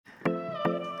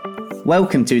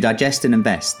Welcome to Digest and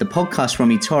Invest, the podcast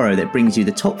from eToro that brings you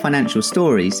the top financial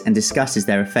stories and discusses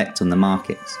their effect on the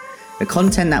markets. The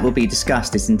content that will be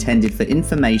discussed is intended for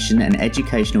information and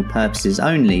educational purposes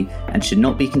only and should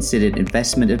not be considered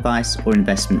investment advice or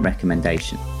investment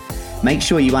recommendation. Make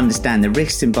sure you understand the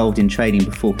risks involved in trading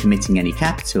before committing any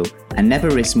capital and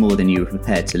never risk more than you are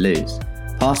prepared to lose.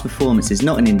 Past performance is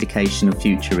not an indication of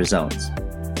future results.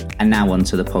 And now on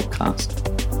to the podcast.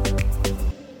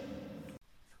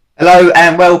 Hello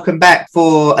and welcome back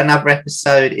for another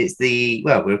episode.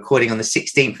 We're recording on the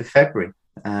 16th of February,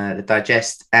 the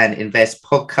Digest and Invest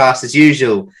podcast. As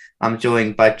usual, I'm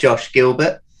joined by Josh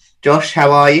Gilbert. Josh,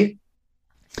 how are you?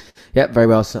 Yeah, very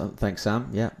well. Thanks, Sam.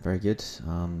 Yeah, very good.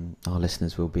 Our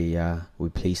listeners will be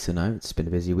pleased to know it's been a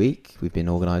busy week. We've been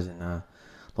organising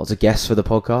lots of guests for the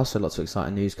podcast, so lots of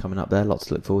exciting news coming up there. Lots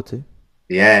to look forward to.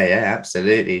 Yeah,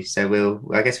 absolutely. So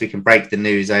I guess we can break the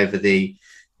news over the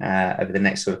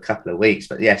next sort of couple of weeks.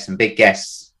 But yeah, some big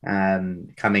guests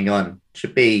coming on.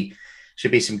 Should be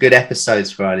some good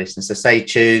episodes for our listeners. So stay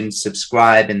tuned,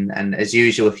 subscribe, and as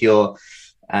usual, if you're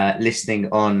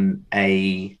listening on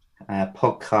a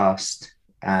podcast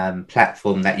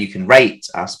platform that you can rate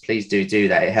us, please do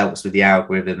that. It helps with the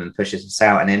algorithm and pushes us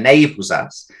out and enables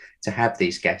us to have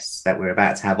these guests that we're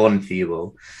about to have on for you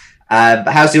all.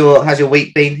 But how's your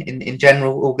week been in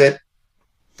general? All good?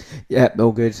 Yeah,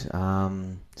 all good.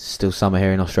 Still summer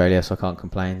here in Australia, so I can't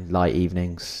complain. Light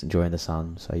evenings, enjoying the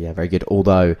sun. So yeah, very good.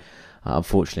 Although,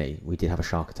 unfortunately, we did have a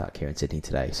shark attack here in Sydney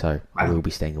today, so I will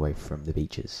be staying away from the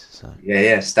beaches. So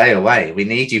yeah, stay away. We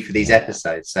need you for these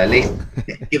episodes, so at least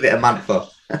give it a month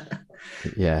off.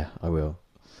 Yeah, I will.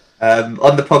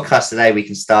 On the podcast today, we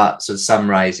can start sort of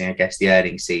summarising, I guess, the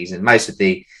earnings season. Most of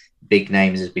the big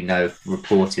names, as we know,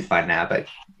 reported by now, but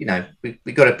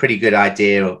we got a pretty good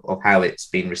idea of how it's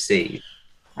been received.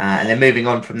 And then moving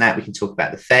on from that, we can talk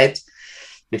about the Fed.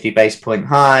 50 base point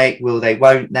hike. Will they,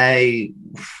 won't they?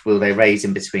 Will they raise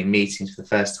in between meetings for the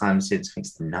first time since, I think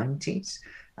it's the 90s?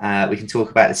 We can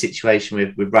talk about the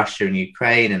situation with Russia and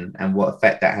Ukraine and what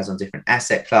effect that has on different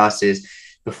asset classes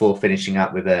before finishing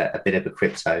up with a bit of a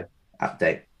crypto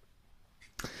update.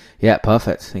 Yeah,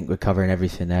 perfect. I think we're covering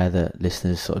everything there that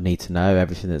listeners sort of need to know,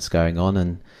 everything that's going on,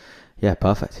 and yeah,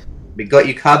 perfect. We got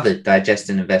you covered, Digest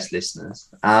and Invest listeners.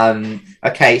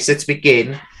 Okay, so to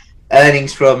begin,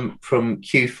 earnings from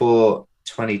Q4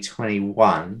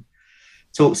 2021.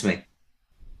 Talk to me.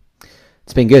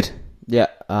 It's been good. Yeah,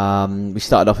 we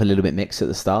started off a little bit mixed at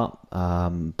the start,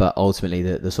 but ultimately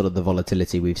the sort of the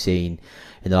volatility we've seen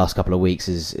in the last couple of weeks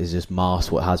is just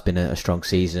masked what has been a strong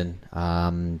season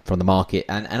from the market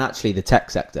and actually the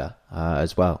tech sector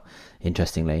as well.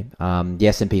 Interestingly, the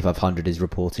S&P 500 is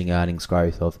reporting earnings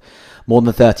growth of more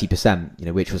than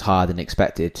 30%, which was higher than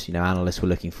expected. Analysts were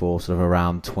looking for sort of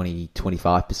around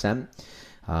 25%.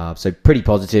 So pretty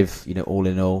positive, all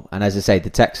in all. And as I say, the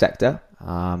tech sector,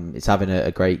 it's having a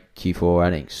great Q4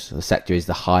 earnings. The sector is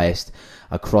the highest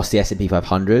across the S&P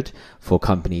 500 for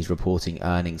companies reporting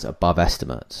earnings above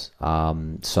estimates.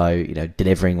 So,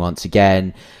 delivering once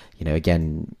again,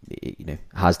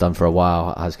 has done for a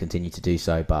while, has continued to do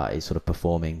so, but is sort of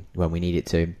performing when we need it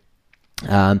to.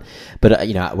 But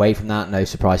away from that, no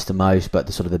surprise to most, but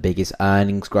the biggest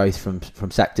earnings growth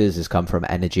from sectors has come from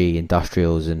energy,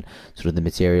 industrials, and sort of the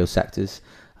materials sectors.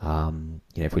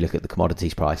 If we look at the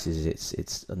commodities prices,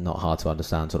 it's not hard to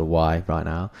understand sort of why right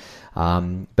now.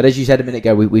 But as you said a minute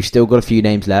ago, we've still got a few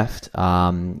names left.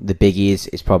 The biggie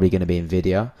is probably going to be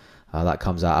Nvidia. That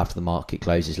comes out after the market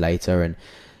closes later, and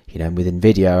with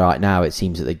Nvidia right now, it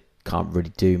seems that they can't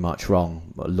really do much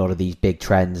wrong. A lot of these big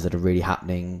trends that are really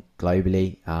happening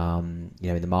globally,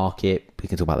 in the market. We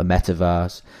can talk about the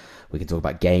metaverse. We can talk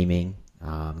about gaming. We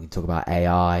can talk about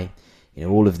AI.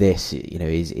 All of this,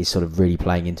 is sort of really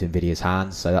playing into Nvidia's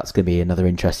hands. So that's going to be another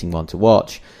interesting one to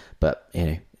watch. But,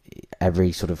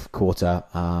 every sort of quarter,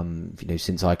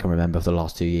 since I can remember for the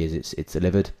last 2 years, it's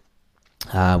delivered.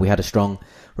 We had a strong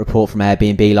report from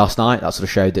Airbnb last night that sort of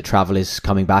showed that travel is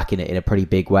coming back in a pretty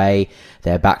big way.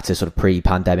 They're back to sort of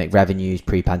pre-pandemic revenues,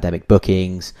 pre-pandemic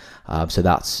bookings. So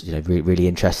that's really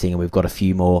interesting. And we've got a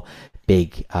few more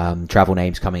big travel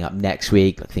names coming up next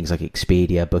week, like things like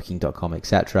Expedia, Booking.com,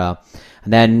 etc.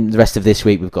 And then the rest of this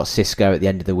week, we've got Cisco at the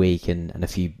end of the week and a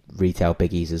few retail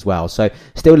biggies as well. So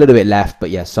still a little bit left, but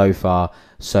yeah, so far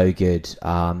so good.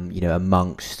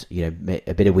 Amongst a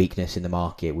bit of weakness in the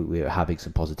market, we're having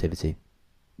some positivity.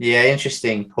 Yeah,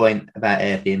 interesting point about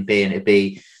Airbnb, and it'd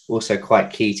be also quite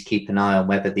key to keep an eye on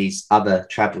whether these other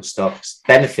travel stocks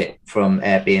benefit from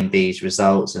Airbnb's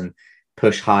results and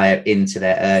push higher into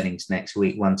their earnings next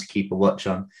week. One to keep a watch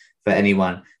on for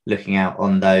anyone looking out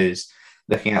on those.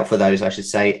 looking out for those, I should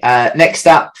say. Next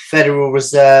up, Federal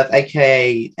Reserve,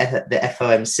 aka the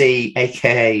FOMC,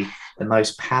 aka the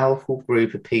most powerful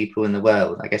group of people in the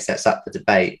world. I guess that's up for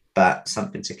debate, but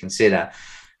something to consider.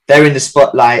 They're in the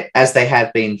spotlight, as they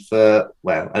have been for,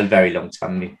 well, a very long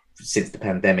time, since the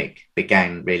pandemic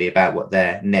began, really, about what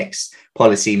their next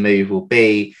policy move will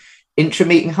be.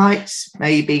 Intra-meeting hikes,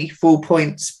 maybe 4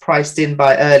 points priced in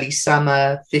by early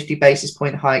summer, 50 basis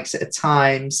point hikes at a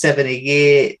time, 7 a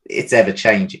year. It's ever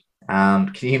changing.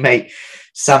 Can you make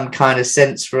some kind of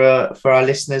sense for our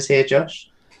listeners here, Josh?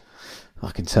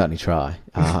 I can certainly try.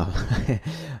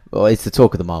 Well, it's the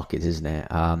talk of the markets, isn't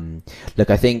it? Look,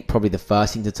 I think probably the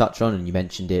first thing to touch on, and you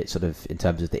mentioned it sort of in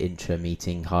terms of the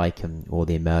intra-meeting hike or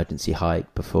the emergency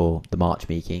hike before the March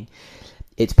meeting.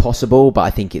 It's possible, but I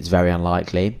think it's very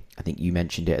unlikely. I think you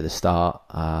mentioned it at the start.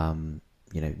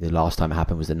 The last time it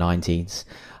happened was the 19th.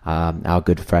 Our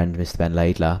good friend, Mr. Ben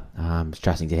Laidler, was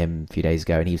chatting to him a few days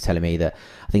ago, and he was telling me that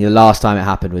I think the last time it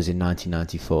happened was in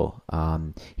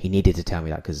 1994. He needed to tell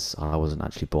me that because I wasn't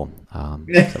actually born.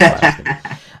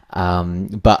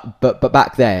 But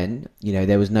back then,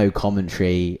 there was no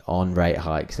commentary on rate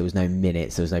hikes. There was no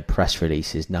minutes. There was no press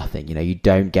releases. Nothing. You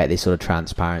don't get this sort of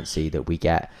transparency that we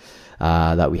get.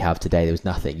 That we have today. There was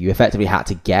nothing. You effectively had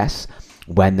to guess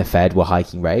when the Fed were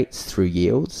hiking rates through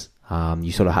yields.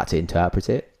 You sort of had to interpret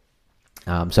it.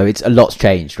 So it's a lot's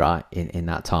changed, right, in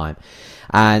that time.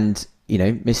 And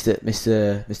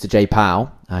Mr. J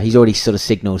Powell, he's already sort of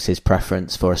signals his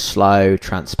preference for a slow,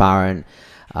 transparent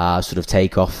sort of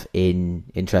takeoff in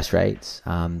interest rates.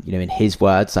 In his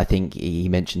words, I think he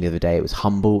mentioned the other day, it was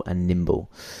humble and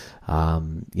nimble.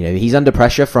 He's under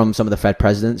pressure from some of the Fed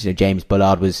presidents. James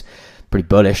Bullard was pretty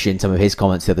bullish in some of his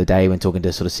comments the other day when talking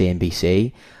to sort of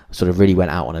CNBC, sort of really went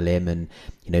out on a limb and,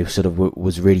 sort of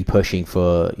was really pushing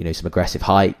for, some aggressive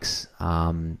hikes.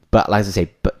 But like I say,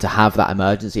 to have that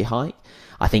emergency hike,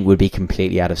 I think would be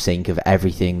completely out of sync of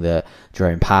everything that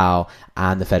Jerome Powell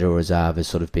and the Federal Reserve has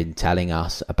sort of been telling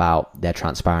us about their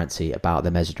transparency, about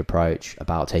their measured approach,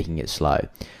 about taking it slow.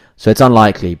 So it's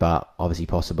unlikely, but obviously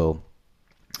possible.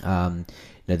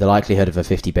 The likelihood of a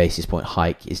 50 basis point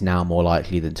hike is now more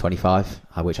likely than 25,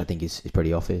 which I think is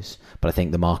pretty obvious. But I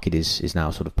think the market is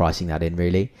now sort of pricing that in,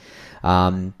 really.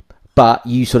 But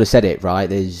you sort of said it, right?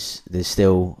 There's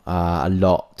still a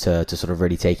lot to sort of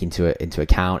really take into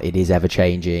account. It is ever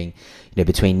changing.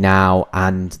 Between now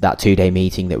and that 2-day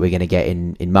meeting that we're going to get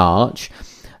in March,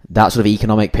 that sort of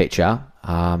economic picture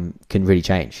can really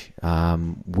change.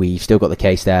 We've still got the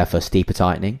case there for steeper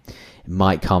tightening. It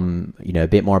might come, a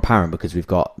bit more apparent because we've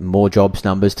got more jobs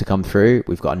numbers to come through.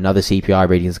 We've got another CPI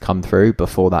readings to come through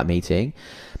before that meeting.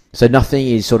 So nothing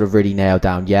is sort of really nailed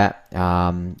down yet.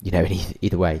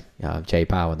 Either way, Jay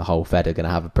Powell and the whole Fed are going to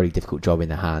have a pretty difficult job in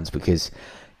their hands because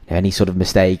any sort of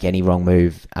mistake, any wrong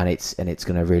move, and it's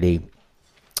going to really,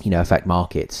 affect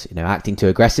markets. Acting too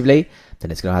aggressively,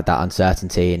 then it's going to add that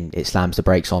uncertainty and it slams the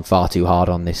brakes on far too hard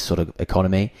on this sort of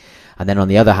economy. And then on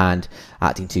the other hand,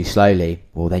 acting too slowly,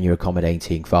 well, then you're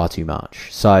accommodating far too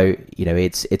much. So,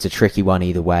 it's a tricky one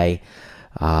either way,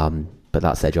 but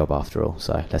that's their job after all.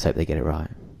 So let's hope they get it right.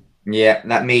 Yeah,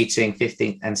 that meeting,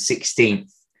 15th and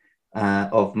 16th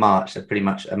of March, so pretty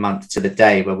much a month to the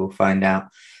day where we'll find out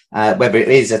whether it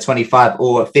is a 25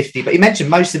 or a 50. But you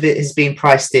mentioned most of it has been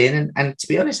priced in. And to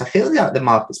be honest, I feel like the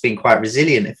market's been quite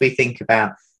resilient. If we think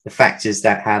about the factors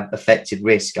that have affected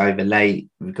risk over late,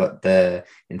 we've got the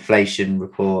inflation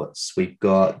reports, we've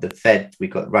got the Fed,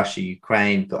 we've got Russia,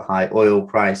 Ukraine, we've got high oil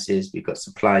prices, we've got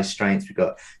supply strength, we've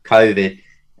got COVID,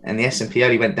 and the S&P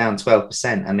only went down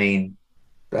 12%. I mean,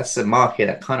 that's a market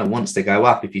that kind of wants to go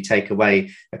up if you take away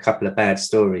a couple of bad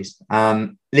stories.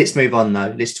 Let's move on,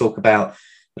 though. Let's talk about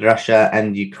Russia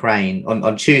and Ukraine.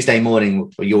 On Tuesday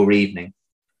morning or your evening,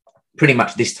 pretty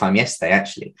much this time yesterday,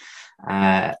 actually,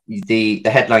 the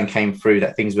headline came through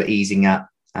that things were easing up,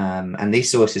 and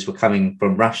these sources were coming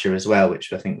from Russia as well,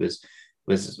 which I think was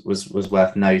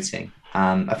worth noting.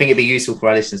 I think it'd be useful for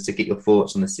our listeners to get your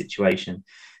thoughts on the situation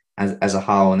as a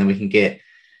whole, and then we can get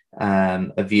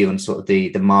a view on sort of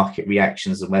the market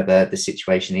reactions and whether the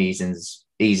situation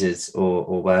eases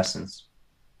or worsens.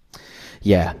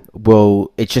 Yeah,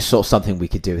 well, it's just sort of something we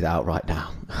could do without right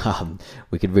now.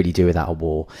 We could really do without a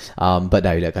war. But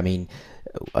no, look, I mean,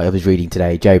 I was reading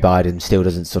today, Joe Biden still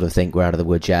doesn't sort of think we're out of the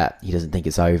woods yet. He doesn't think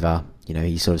it's over.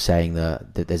 He's sort of saying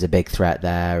that there's a big threat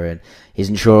there and he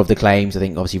isn't sure of the claims. I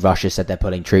think obviously Russia said they're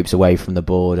pulling troops away from the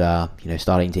border,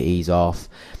 starting to ease off.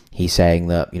 He's saying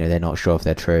that, they're not sure if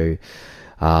they're true.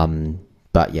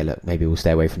 But yeah, look, maybe we'll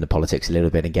stay away from the politics a little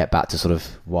bit and get back to sort of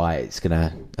why it's going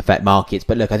to affect markets.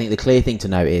 But look, I think the clear thing to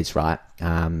note is, right,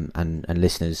 and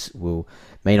listeners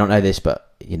may not know this,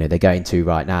 but they're going to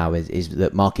right now is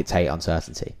that markets hate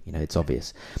uncertainty. It's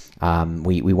obvious.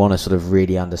 We want to sort of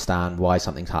really understand why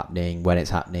something's happening, when it's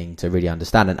happening, to really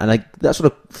understand. And that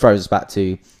sort of throws us back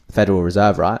to the Federal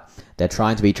Reserve, right? They're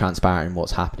trying to be transparent in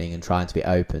what's happening and trying to be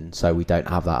open so we don't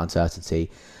have that uncertainty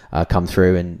come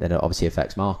through, and then it obviously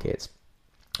affects markets.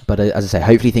 But as I say,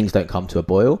 hopefully things don't come to a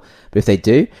boil. But if they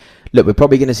do, look, we're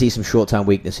probably going to see some short-term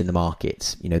weakness in the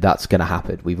markets. That's going to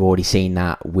happen. We've already seen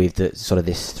that with the sort of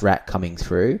this threat coming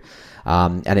through.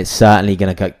 And it's certainly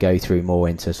going to go through more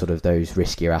into sort of those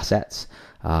riskier assets,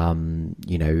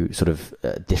 sort of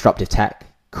disruptive tech,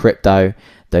 crypto,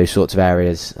 those sorts of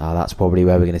areas. That's probably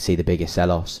where we're going to see the biggest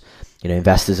sell-offs.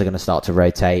 Investors are going to start to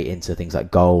rotate into things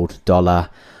like gold, dollar,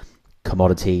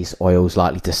 commodities. Oil's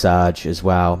likely to surge as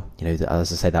well.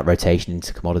 As I say, that rotation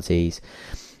into commodities.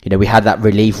 We had that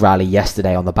relief rally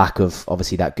yesterday on the back of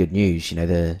obviously that good news.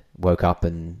 Woke up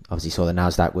and obviously saw the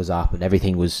Nasdaq was up and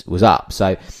everything was up.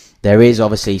 So there is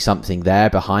obviously something there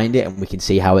behind it, and we can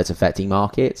see how it's affecting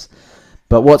markets.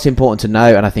 But what's important to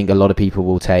note, and I think a lot of people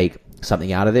will take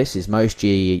something out of this, is most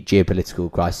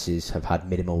geopolitical crises have had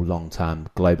minimal long-term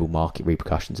global market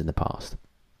repercussions in the past.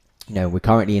 We're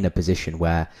currently in a position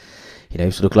where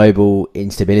sort of global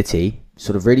instability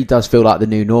sort of really does feel like the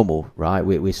new normal, right?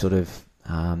 We're sort of,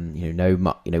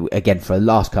 again, for the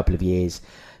last couple of years,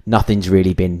 nothing's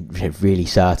really been really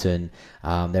certain.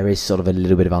 There is sort of a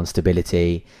little bit of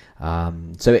instability.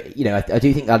 So, I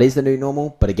do think that is the new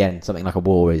normal. But again, something like a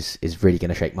war is really going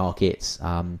to shake markets.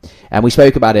 And we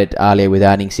spoke about it earlier with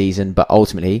earnings season, but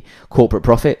ultimately corporate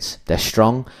profits, they're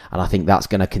strong. And I think that's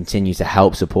going to continue to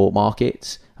help support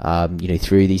markets.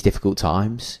 Through these difficult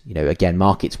times. Again,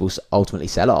 markets will ultimately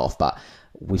sell off, but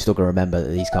we've still got to remember that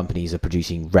these companies are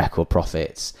producing record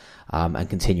profits and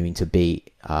continuing to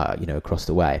beat, across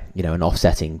the way, and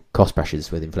offsetting cost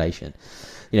pressures with inflation.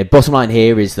 Bottom line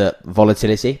here is that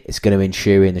volatility is going to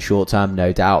ensue in the short term.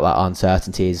 No doubt that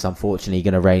uncertainty is unfortunately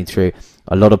going to reign through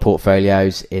a lot of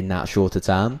portfolios in that shorter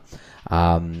term.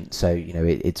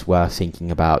 It's worth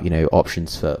thinking about,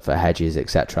 options for hedges,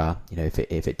 etc.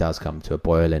 If it does come to a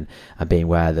boil, and being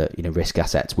aware that, risk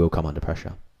assets will come under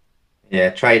pressure.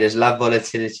 Yeah, traders love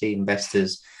volatility,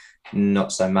 investors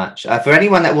not so much. For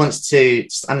anyone that wants to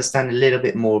just understand a little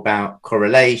bit more about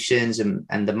correlations and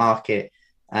the market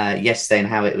yesterday and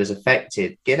how it was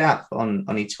affected, get up on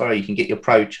eToro. You can get your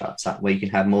pro charts up where you can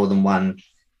have more than one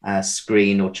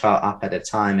screen or chart up at a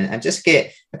time, and just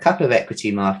get a couple of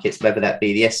equity markets, whether that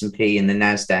be the S&P and the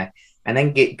Nasdaq, and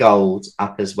then get gold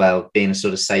up as well, being a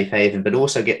sort of safe haven, but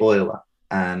also get oil up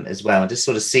as well, and just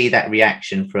sort of see that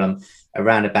reaction from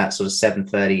around about sort of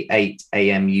 7:38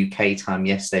 a.m. UK time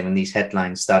yesterday when these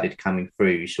headlines started coming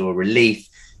through. You saw relief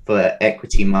for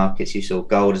equity markets. You saw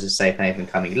gold as a safe haven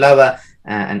coming lower,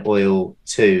 and oil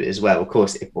too as well. Of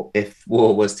course, if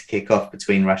war was to kick off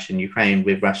between Russia and Ukraine,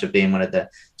 with Russia being one of the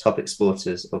top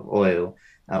exporters of oil,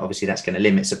 obviously that's going to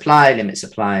limit supply,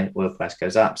 oil price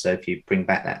goes up. So if you bring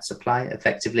back that supply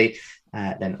effectively,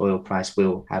 then oil price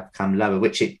will have come lower,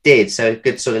 which it did. So a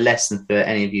good sort of lesson for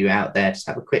any of you out there, just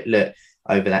have a quick look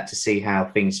over that to see how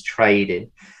things traded.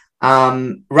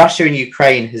 Russia and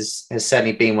Ukraine has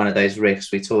certainly been one of those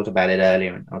risks. We talked about it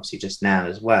earlier and obviously just now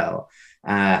as well,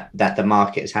 that the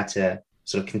market has had to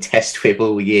sort of contest with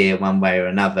all year one way or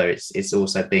another. It's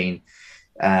also been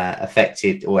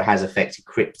affected, or it has affected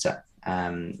crypto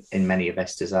in many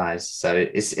investors' eyes. So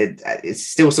it's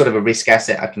still sort of a risk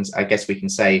asset. I guess we can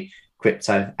say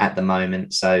crypto at the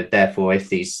moment. So therefore, if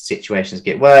these situations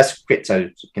get worse, crypto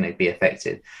is going to be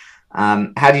affected.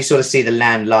 How do you sort of see the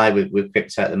land lie with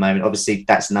crypto at the moment? Obviously,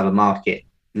 that's another market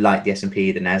like the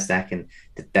S&P, the Nasdaq, and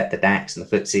the DAX and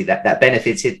the FTSE that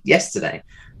benefited yesterday.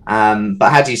 But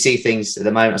how do you see things at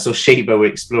the moment? I saw Shiba were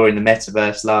exploring the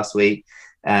metaverse last week.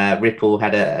 Ripple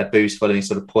had a boost following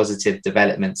sort of positive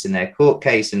developments in their court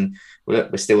case, and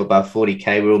we're still above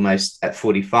 40k. We're almost at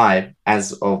 45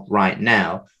 as of right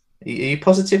now. Are you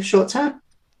positive short term?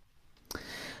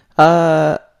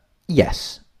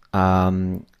 Yes.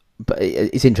 But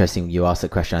it's interesting you asked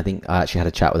that question. I think I actually had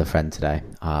a chat with a friend today,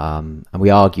 and we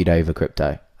argued over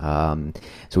crypto.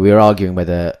 So we were arguing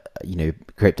whether,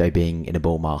 crypto being in a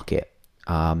bull market.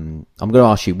 I'm going to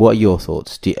ask you, what are your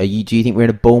thoughts? Do you think we're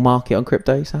in a bull market on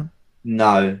crypto, Sam?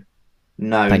 No,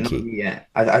 Thank you. Yeah,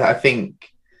 I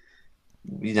think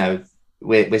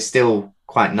we're still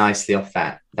quite nicely off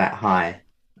that high.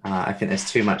 I think there's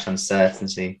too much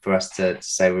uncertainty for us to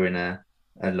say we're in a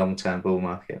long-term bull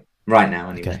market right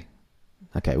now. Anyway. Okay.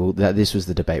 Okay, well, this was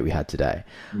the debate we had today.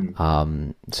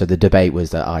 So the debate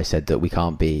was that I said that we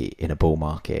can't be in a bull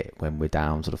market when we're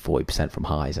down sort of 40% from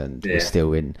highs and we're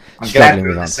still struggling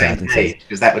with uncertainty.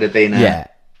 Because that would have been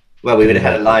well, we would have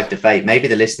had a live debate. Maybe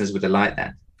the listeners would have liked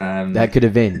that. That could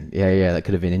have been, that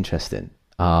could have been interesting.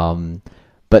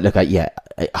 But look, I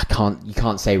can't. You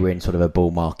can't say we're in sort of a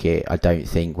bull market. I don't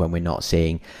think, when we're not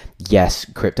seeing. Yes,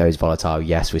 crypto is volatile.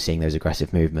 Yes, we're seeing those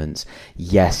aggressive movements.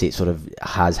 Yes, it sort of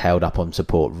has held up on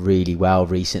support really well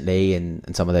recently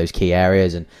in some of those key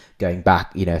areas, and going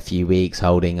back, a few weeks,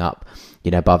 holding up,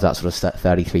 above that sort of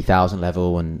 33,000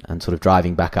 level, and sort of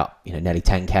driving back up, nearly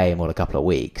 10k in a couple of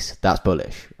weeks. That's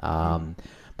bullish.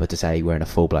 But to say we're in a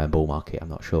full-blown bull market, I'm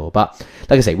not sure. But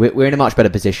like I say, we're in a much better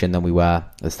position than we were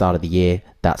at the start of the year.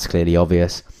 That's clearly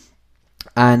obvious.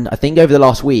 And I think over the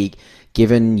last week,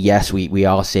 given, yes, we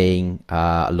are seeing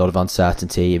a lot of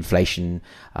uncertainty, inflation,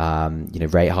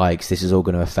 rate hikes, this is all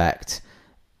going to affect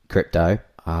crypto.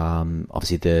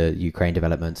 Obviously the Ukraine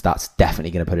developments, that's definitely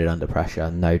going to put it under pressure,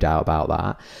 no doubt about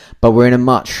that. But we're in a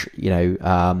much,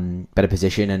 better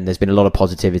position, and there's been a lot of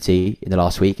positivity in the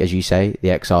last week. As you say, the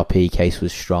XRP case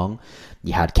was strong.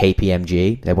 You had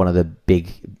KPMG, they're one of the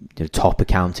big top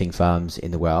accounting firms in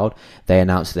the world. They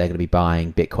announced that they're going to be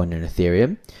buying Bitcoin and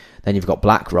Ethereum. Then you've got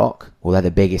BlackRock. Well, they're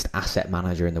the biggest asset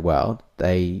manager in the world.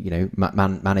 They,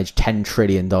 manage $10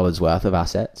 trillion worth of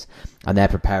assets, and they're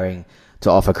preparing to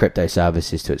offer crypto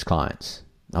services to its clients.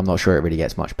 I'm not sure it really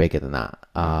gets much bigger than that.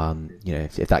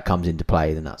 If that comes into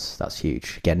play, then that's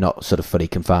huge. Again, not sort of fully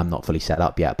confirmed, not fully set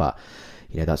up yet, but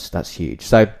that's huge.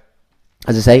 So,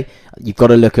 as I say, you've got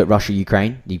to look at Russia,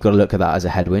 Ukraine. You've got to look at that as a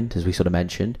headwind, as we sort of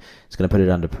mentioned. It's going to put it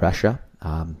under pressure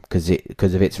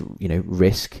because of its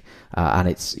risk and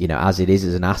it's as it is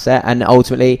as an asset. And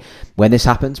ultimately, when this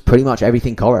happens, pretty much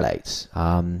everything correlates.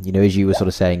 As you were sort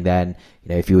of saying then,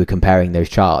 if you were comparing those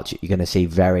charts, you're going to see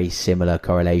very similar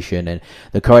correlation, and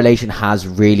the correlation has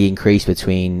really increased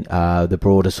between the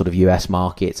broader sort of US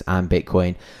markets and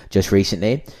Bitcoin just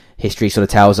recently. History sort of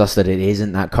tells us that it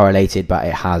isn't that correlated, but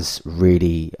it has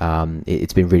really,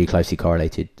 it's been really closely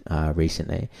correlated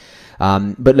recently.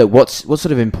 But look, what's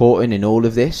sort of important in all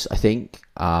of this, I think,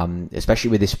 especially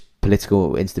with this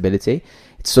political instability,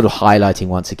 it's sort of highlighting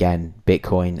once again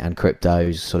Bitcoin and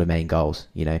crypto's sort of main goals.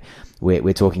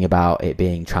 We're talking about it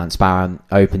being transparent,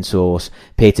 open source,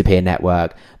 peer-to-peer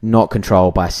network, not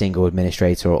controlled by a single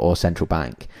administrator or central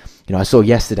bank. I saw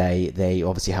yesterday they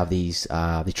obviously have these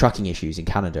the trucking issues in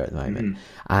Canada at the moment,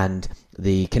 and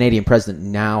the Canadian president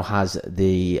now has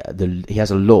he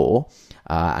has a law,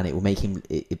 and it will make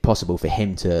it possible for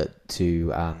him to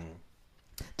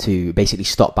basically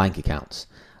stop bank accounts.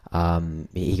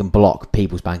 He can block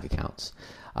people's bank accounts,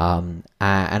 and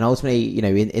ultimately,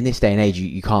 in this day and age,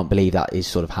 you can't believe that is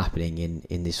sort of happening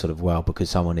in this sort of world because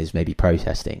someone is maybe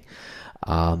protesting.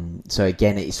 So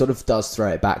again, it sort of does throw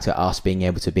it back to us being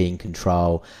able to be in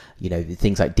control,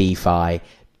 things like DeFi,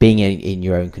 being in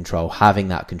your own control, having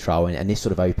that control, and this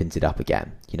sort of opens it up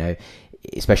again,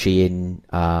 especially in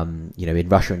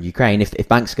Russia and Ukraine. If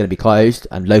banks are going to be closed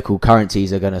and local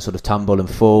currencies are going to sort of tumble and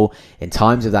fall in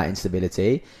times of that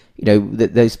instability,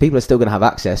 those people are still going to have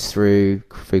access through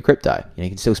crypto. You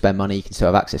can still spend money, you can still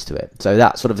have access to it. So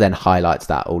that sort of then highlights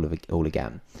that all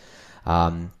again.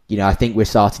 I think we're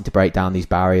starting to break down these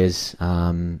barriers,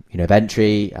 of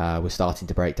entry. We're starting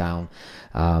to break down,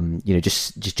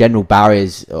 just general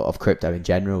barriers of crypto in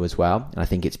general as well. And I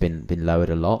think it's been lowered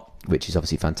a lot, which is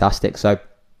obviously fantastic. So,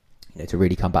 to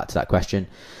really come back to that question,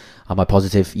 am I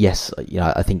positive? Yes.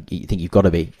 I think you've got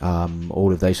to be.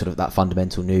 All of those sort of that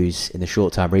fundamental news in the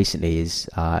short term recently is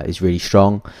really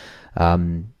strong,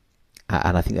 and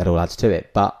I think that all adds to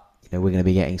it. But we're going to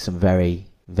be getting some very,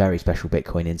 very special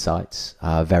Bitcoin insights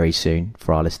very soon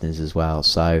for our listeners as well.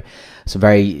 So some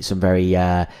very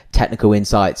technical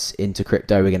insights into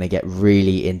crypto. We're going to get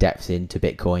really in depth into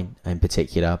Bitcoin in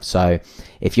particular. So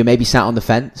if you're maybe sat on the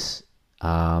fence,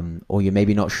 or you're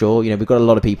maybe not sure, we've got a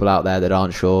lot of people out there that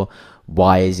aren't sure.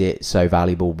 Why is it so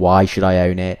valuable? Why should I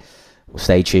own it? Well,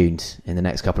 stay tuned. In the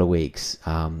next couple of weeks,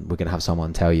 we're going to have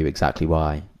someone tell you exactly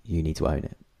why you need to own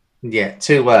it. Yeah,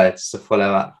 2 words to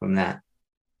follow up from that.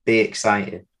 Be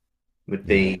excited would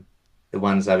be the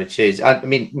ones I would choose. I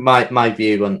mean, my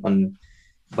view on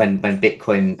when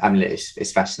Bitcoin,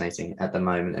 it's fascinating at the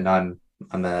moment, and I'm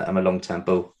a long-term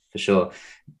bull for sure.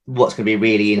 What's going to be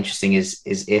really interesting is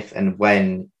if and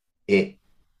when it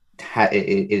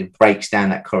breaks down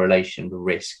that correlation with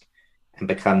risk and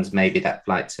becomes maybe that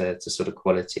flight to sort of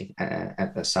quality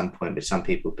at some point, which some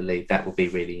people believe. That will be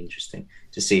really interesting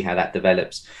to see how that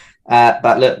develops.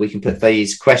 But look, we can put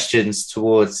these questions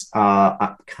towards our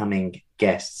upcoming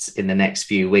guests in the next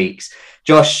few weeks.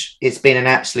 Josh, it's been an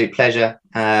absolute pleasure.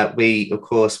 We, of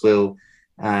course, will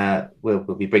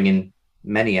we'll be bringing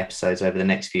many episodes over the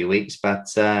next few weeks, but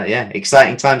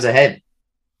exciting times ahead.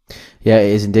 Yeah,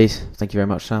 it is indeed. Thank you very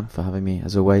much, Sam, for having me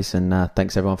as always, and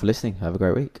thanks everyone for listening. Have a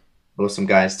great week. Awesome,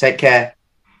 guys. Take care.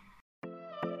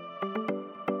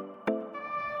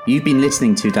 You've been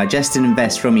listening to Digest and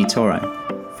Invest from eToro.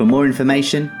 For more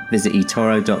information, visit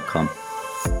eToro.com.